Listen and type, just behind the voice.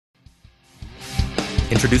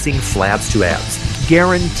Introducing Flabs to Abs.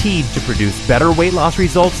 Guaranteed to produce better weight loss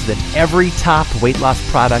results than every top weight loss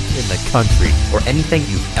product in the country or anything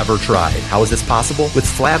you've ever tried. How is this possible? With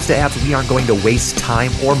Flabs to Abs, we aren't going to waste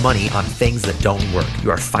time or money on things that don't work.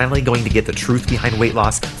 You are finally going to get the truth behind weight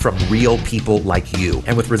loss from real people like you.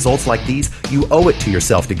 And with results like these, you owe it to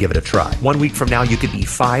yourself to give it a try. 1 week from now, you could be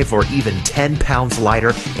 5 or even 10 pounds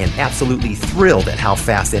lighter and absolutely thrilled at how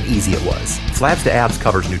fast and easy it was. Flabs to Abs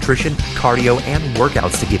covers nutrition, cardio, and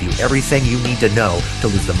workouts to give you everything you need to know to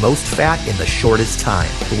lose the most fat in the shortest time.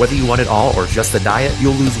 But whether you want it all or just the diet,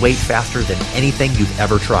 you'll lose weight faster than anything you've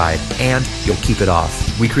ever tried, and you'll keep it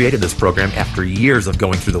off. We created this program after years of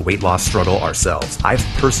going through the weight loss struggle ourselves. I've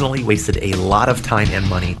personally wasted a lot of time and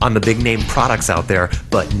money on the big name products out there,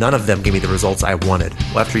 but none of them gave me the results I wanted.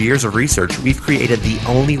 Well, after years of research, we've created the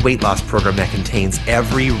only weight loss program that contains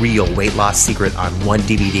every real weight loss secret on one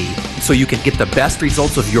DVD, so you can get the best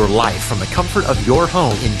results of your life from the comfort of your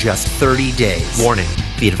home in just 30 days. Warning: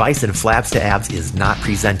 the advice in Flabs to Abs is not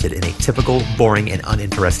presented in a typical, boring, and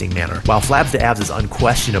uninteresting manner. While Flabs to Abs is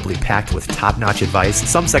unquestionably packed with top-notch advice,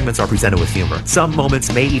 some segments are presented with humor. Some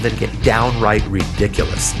moments may even get downright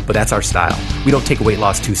ridiculous, but that's our style. We don't take weight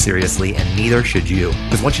loss too seriously, and neither should you.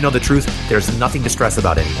 Because once you know the truth, there's nothing to stress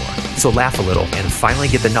about anymore. So laugh a little and finally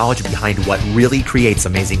get the knowledge behind what really creates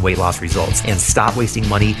amazing weight loss results, and stop wasting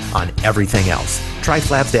money on everything else. Try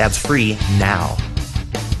Flabs to Abs free now.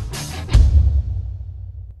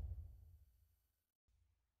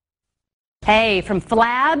 Hey, from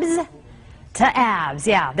Flabs to Abs.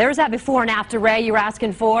 Yeah, there's that before and after, Ray, you were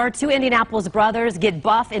asking for. Two Indianapolis brothers get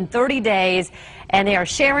buff in 30 days, and they are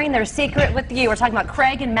sharing their secret with you. We're talking about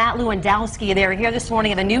Craig and Matt Lewandowski. They're here this morning,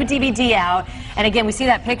 have a new DVD out. And again, we see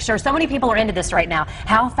that picture. So many people are into this right now.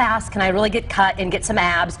 How fast can I really get cut and get some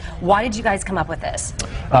abs? Why did you guys come up with this?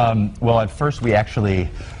 Well, at first we actually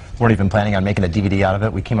weren't even planning on making a DVD out of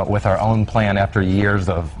it. We came up with our own plan after years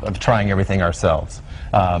of trying everything ourselves.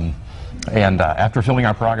 After filming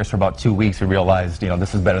our progress for about 2 weeks, we realized,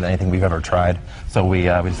 this is better than anything we've ever tried. So we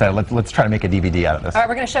decided, let's try to make a DVD out of this. All right,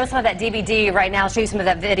 we're going to show some of that DVD right now, show you some of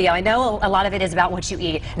that video. I know a lot of it is about what you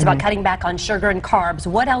eat. It's about cutting back on sugar and carbs.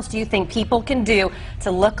 What else do you think people can do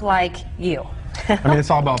to look like you? I mean, it's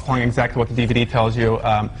all about following exactly what the DVD tells you.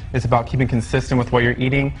 It's about keeping consistent with what you're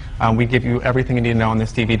eating. We give you everything you need to know in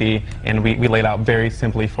this DVD, and we lay it out very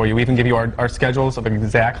simply for you. We even give you our schedules of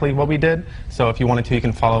exactly what we did, so if you wanted to, you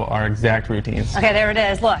can follow our exact routines. Okay, there it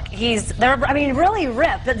is. Look, I mean, really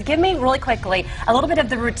ripped. But give me really quickly a little bit of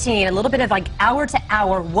the routine, a little bit of like hour to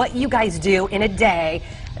hour, what you guys do in a day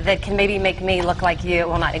that can maybe make me look like you.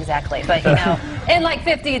 Well, not exactly, but in like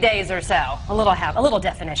 50 days or so. A little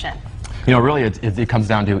definition. Really, it comes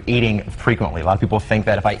down to eating frequently. A lot of people think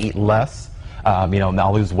that if I eat less,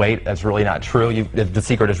 I'll lose weight. That's really not true. The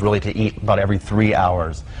secret is really to eat about every 3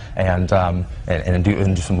 hours and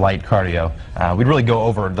do some light cardio. We'd really go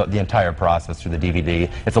over the entire process through the DVD.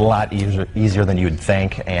 It's a lot easier than you'd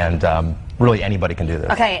think, and really anybody can do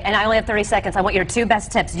this. Okay, and I only have 30 seconds. I want your 2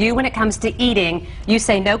 best tips. You, when it comes to eating, you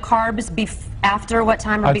say no carbs after what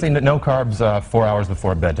time? I'd say no carbs 4 hours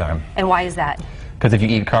before bedtime. And why is that? Because if you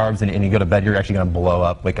eat carbs and you go to bed, you're actually going to blow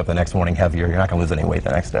up, wake up the next morning heavier. You're not going to lose any weight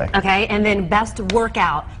the next day. Okay, and then best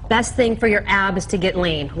workout, best thing for your abs to get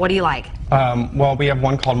lean. What do you like? Well, we have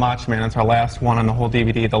one called Macho Man. It's our last one on the whole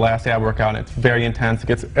DVD, the last ab workout. It's very intense. It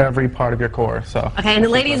gets every part of your core. So. Okay, and the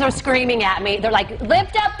ladies are screaming at me. They're like,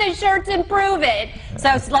 lift up the shirts and prove it.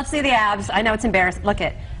 So let's see the abs. I know it's embarrassing. Look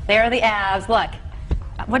it. There are the abs. Look.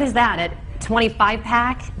 What is that? A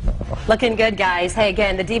 25-pack? Looking good, guys. Hey,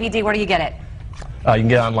 again, the DVD, where do you get it? You can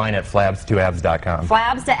get it online at flabs2abs.com.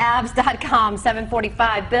 Flabs2abs.com,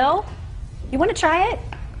 7:45. Bill, you want to try it?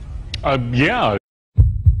 Yeah.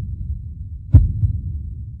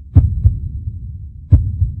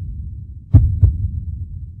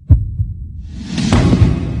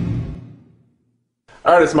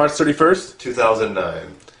 All right, it's March 31st,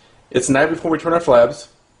 2009. It's the night before we turn our flabs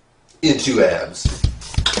into abs.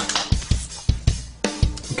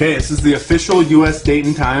 Okay, this is the official U.S. date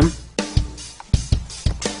and time.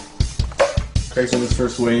 Craig's on his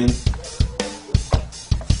first weigh-in.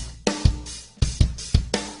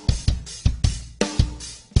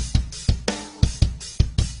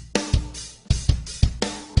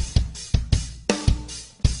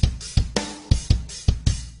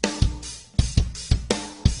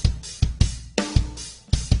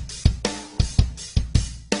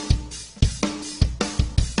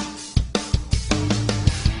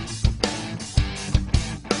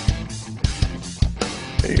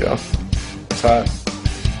 There you go. It's hot.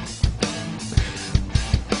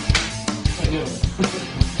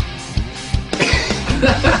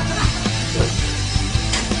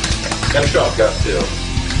 That shot got two.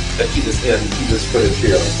 Keep this footage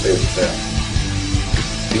here. Let's stay with that.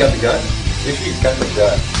 You got the gut? Make sure you got the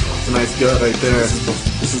gut. It's a nice gut right there.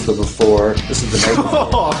 This is the before. This is the night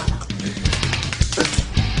before.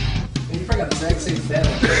 You forgot the exact same bed.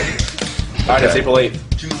 All right, it's April 8th.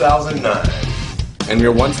 2009. And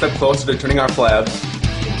we're one step closer to turning our Flabs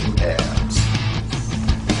Into abs.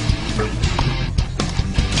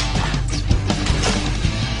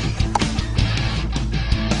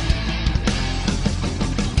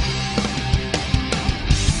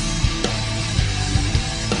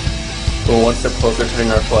 We're one step closer to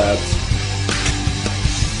turning our Flabs.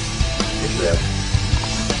 Into abs.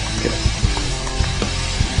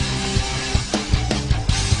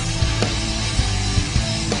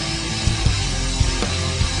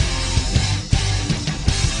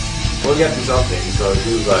 Well, we got to do something, so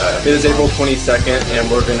do It is April 22nd, and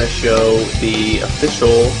we're going to show the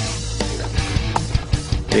official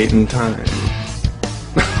date and time.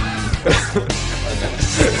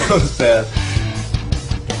 That was bad.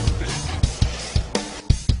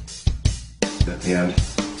 at the end.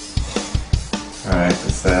 Alright,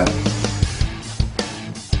 that's that.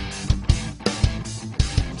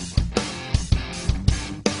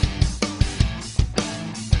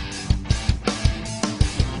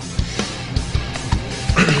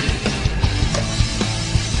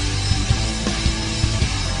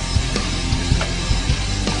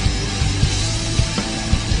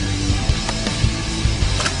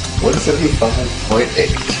 What is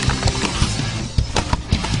 75.8?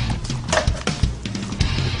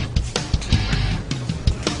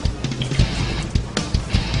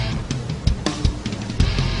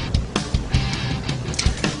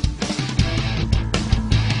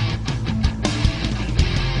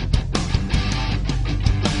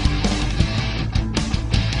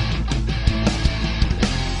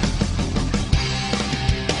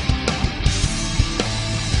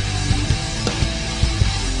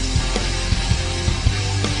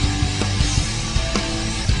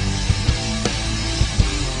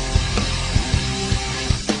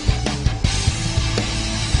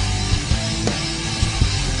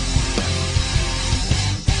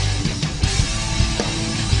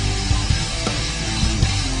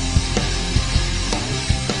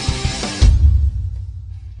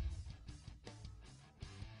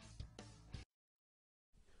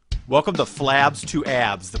 Welcome to Flabs to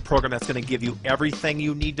Abs, the program that's going to give you everything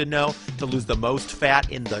you need to know to lose the most fat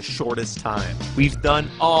in the shortest time. We've done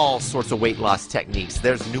all sorts of weight loss techniques.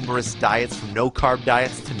 There's numerous diets, from no-carb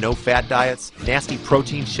diets to no-fat diets, nasty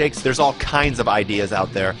protein shakes. There's all kinds of ideas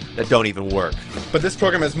out there that don't even work. But this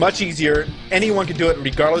program is much easier. Anyone can do it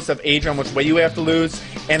regardless of age, how much weight you have to lose,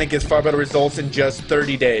 and it gets far better results in just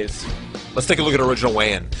 30 days. Let's take a look at original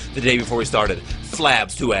weigh-in the day before we started.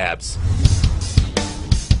 Flabs to Abs.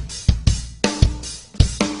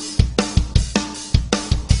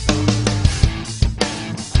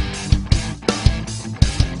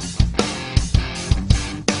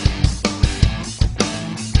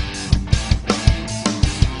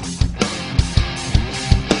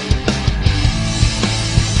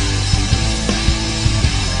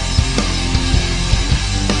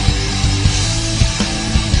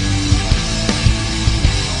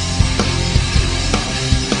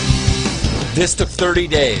 This took 30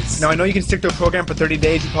 days. Now, I know you can stick to a program for 30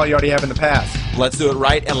 days. You probably already have in the past. Let's do it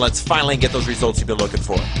right, and let's finally get those results you've been looking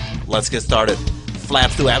for. Let's get started.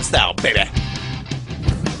 Flabs to Abs style, baby.